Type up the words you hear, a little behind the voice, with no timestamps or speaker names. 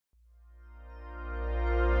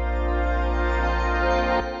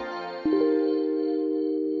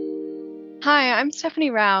Hi, I'm Stephanie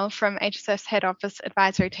Rao from HSS Head Office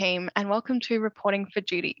Advisory Team, and welcome to Reporting for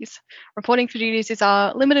Duties. Reporting for Duties is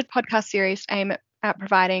our limited podcast series aimed at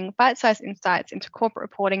providing bite-sized insights into corporate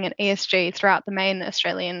reporting and ESG throughout the main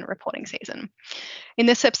Australian reporting season. In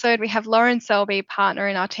this episode, we have Lauren Selby, partner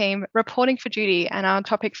in our team, Reporting for Duty, and our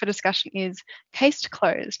topic for discussion is Case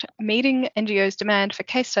Closed, Meeting NGOs' Demand for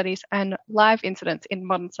Case Studies and Live Incidents in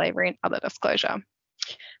Modern Slavery and Other Disclosure.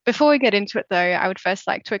 Before we get into it, though, I would first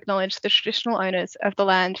like to acknowledge the traditional owners of the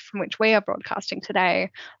land from which we are broadcasting today,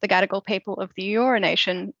 the Gadigal people of the Eora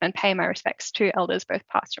Nation, and pay my respects to elders both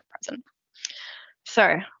past and present.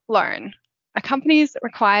 So, Lauren, are companies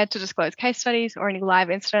required to disclose case studies or any live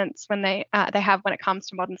incidents when they have when it comes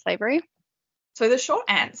to modern slavery? So the short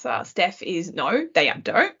answer, Steph, is no, they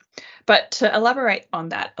don't. But to elaborate on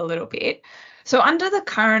that a little bit, so under the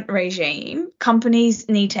current regime, companies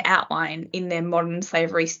need to outline in their modern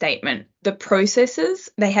slavery statement the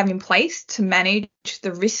processes they have in place to manage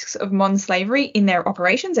the risks of modern slavery in their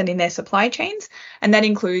operations and in their supply chains. And that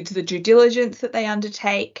includes the due diligence that they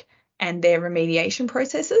undertake and their remediation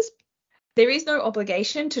processes. There is no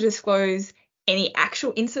obligation to disclose any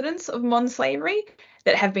actual incidents of modern slavery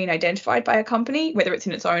that have been identified by a company, whether it's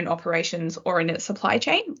in its own operations or in its supply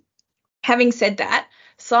chain. Having said that,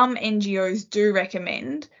 some NGOs do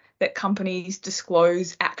recommend that companies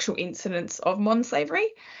disclose actual incidents of modern slavery,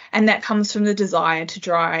 and that comes from the desire to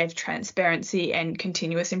drive transparency and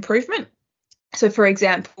continuous improvement. So, for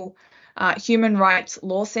example, Human Rights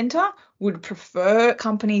Law Centre would prefer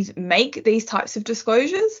companies make these types of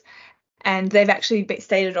disclosures, and they've actually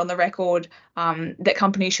stated on the record that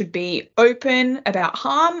companies should be open about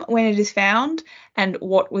harm when it is found and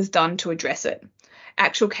what was done to address it.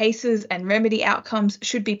 Actual cases and remedy outcomes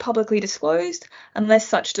should be publicly disclosed unless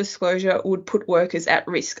such disclosure would put workers at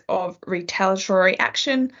risk of retaliatory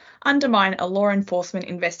action, undermine a law enforcement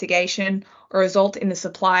investigation, or result in the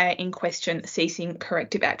supplier in question ceasing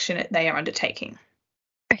corrective action they are undertaking.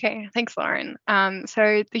 Okay, thanks, Lauren.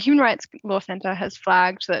 So the Human Rights Law Centre has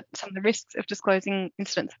flagged that some of the risks of disclosing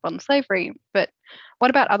incidents of modern slavery, but what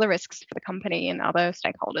about other risks for the company and other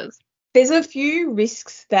stakeholders? There's a few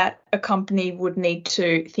risks that a company would need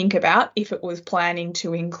to think about if it was planning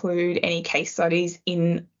to include any case studies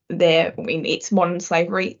in its modern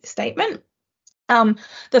slavery statement.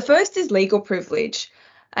 The first is legal privilege.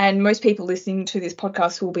 And most people listening to this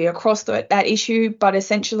podcast will be across that issue, but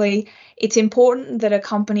essentially it's important that a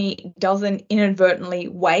company doesn't inadvertently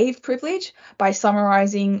waive privilege by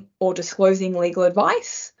summarising or disclosing legal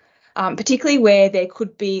advice, particularly where there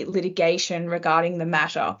could be litigation regarding the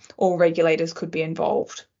matter or regulators could be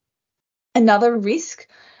involved. Another risk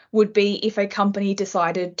would be if a company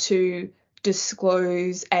decided to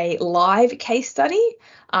disclose a live case study.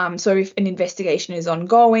 So if an investigation is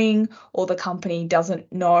ongoing or the company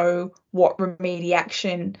doesn't know what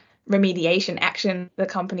remediation action the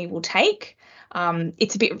company will take,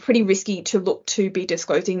 it's pretty risky to look to be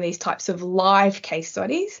disclosing these types of live case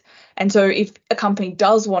studies. And so if a company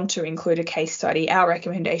does want to include a case study, our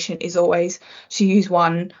recommendation is always to use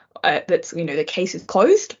one that's, the case is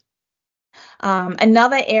closed.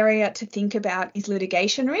 Another area to think about is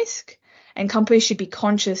litigation risk. And companies should be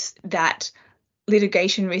conscious that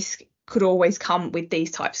litigation risk could always come with these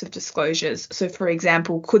types of disclosures. So, for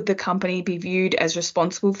example, could the company be viewed as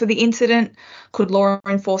responsible for the incident? Could law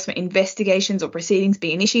enforcement investigations or proceedings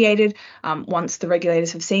be initiated once the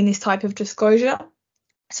regulators have seen this type of disclosure?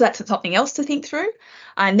 So that's something else to think through.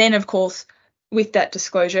 And then, of course, with that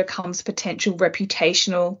disclosure comes potential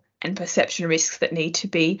reputational and perception risks that need to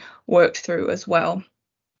be worked through as well.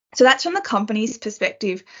 So that's from the company's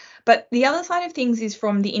perspective. But the other side of things is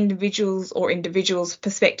from the individuals'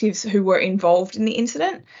 perspectives who were involved in the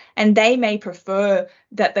incident. And they may prefer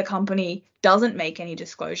that the company doesn't make any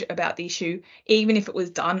disclosure about the issue, even if it was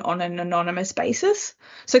done on an anonymous basis.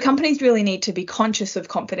 So companies really need to be conscious of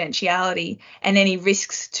confidentiality and any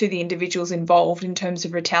risks to the individuals involved in terms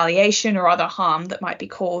of retaliation or other harm that might be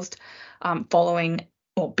caused following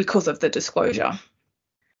or because of the disclosure.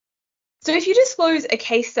 So if you disclose a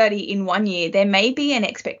case study in 1 year, there may be an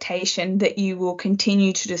expectation that you will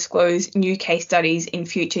continue to disclose new case studies in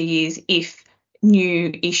future years if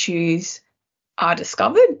new issues are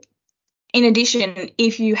discovered. In addition,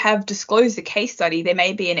 if you have disclosed a case study, there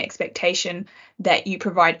may be an expectation that you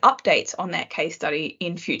provide updates on that case study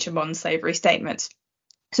in future modern slavery statements.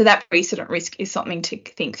 So that precedent risk is something to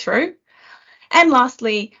think through. And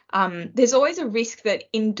lastly, there's always a risk that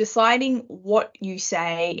in deciding what you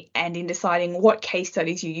say and in deciding what case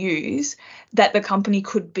studies you use, that the company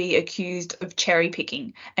could be accused of cherry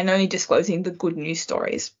picking and only disclosing the good news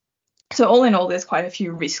stories. So all in all, there's quite a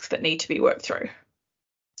few risks that need to be worked through.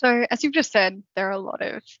 So, as you've just said, there are a lot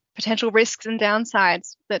of potential risks and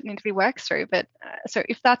downsides that need to be worked through. But so,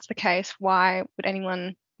 if that's the case, why would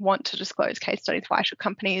anyone want to disclose case studies? Why should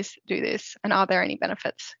companies do this? And are there any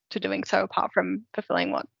benefits to doing so apart from fulfilling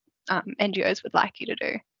what NGOs would like you to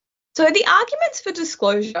do? So, the arguments for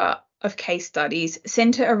disclosure of case studies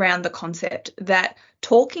centre around the concept that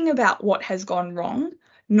talking about what has gone wrong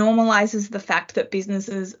normalises the fact that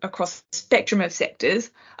businesses across the spectrum of sectors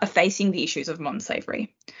are facing the issues of modern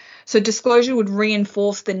slavery. So disclosure would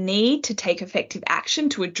reinforce the need to take effective action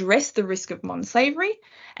to address the risk of modern slavery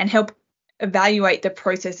and help evaluate the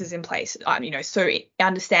processes in place, so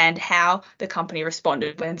understand how the company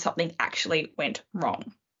responded when something actually went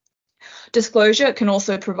wrong. Disclosure can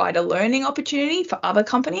also provide a learning opportunity for other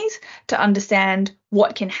companies to understand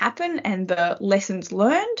what can happen and the lessons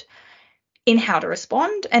learned in how to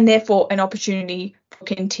respond, and therefore an opportunity for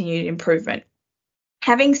continued improvement.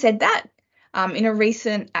 Having said that, in a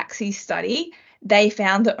recent AXI study, they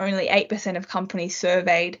found that only 8% of companies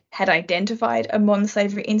surveyed had identified a modern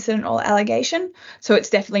slavery incident or allegation. So it's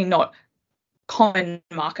definitely not common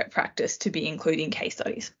market practice to be including case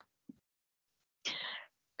studies.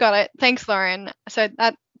 Got it. Thanks, Lauren. So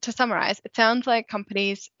to summarize, it sounds like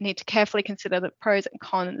companies need to carefully consider the pros and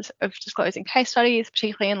cons of disclosing case studies,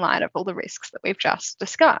 particularly in light of all the risks that we've just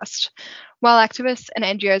discussed. While activists and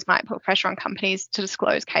NGOs might put pressure on companies to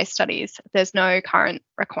disclose case studies, there's no current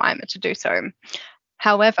requirement to do so.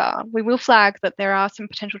 However, we will flag that there are some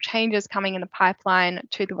potential changes coming in the pipeline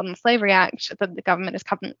to the Modern Slavery Act that the government is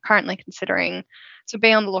currently considering, so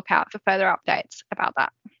be on the lookout for further updates about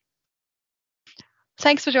that.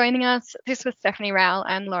 Thanks for joining us. This was Stephanie Rowell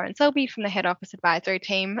and Lauren Selby from the Head Office Advisory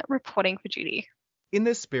Team reporting for duty. In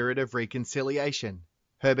the spirit of reconciliation,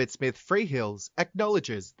 Herbert Smith Freehills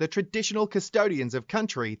acknowledges the traditional custodians of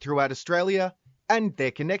country throughout Australia and their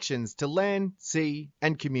connections to land, sea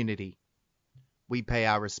and community. We pay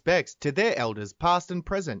our respects to their elders past and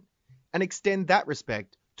present and extend that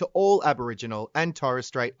respect to all Aboriginal and Torres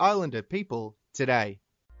Strait Islander people today.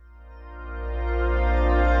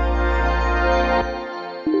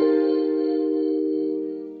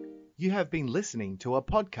 You have been listening to a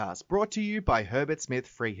podcast brought to you by Herbert Smith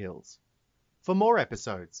Freehills. For more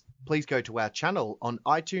episodes, please go to our channel on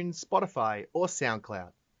iTunes, Spotify or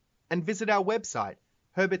SoundCloud and visit our website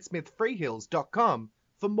herbertsmithfreehills.com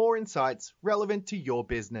for more insights relevant to your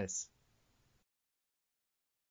business.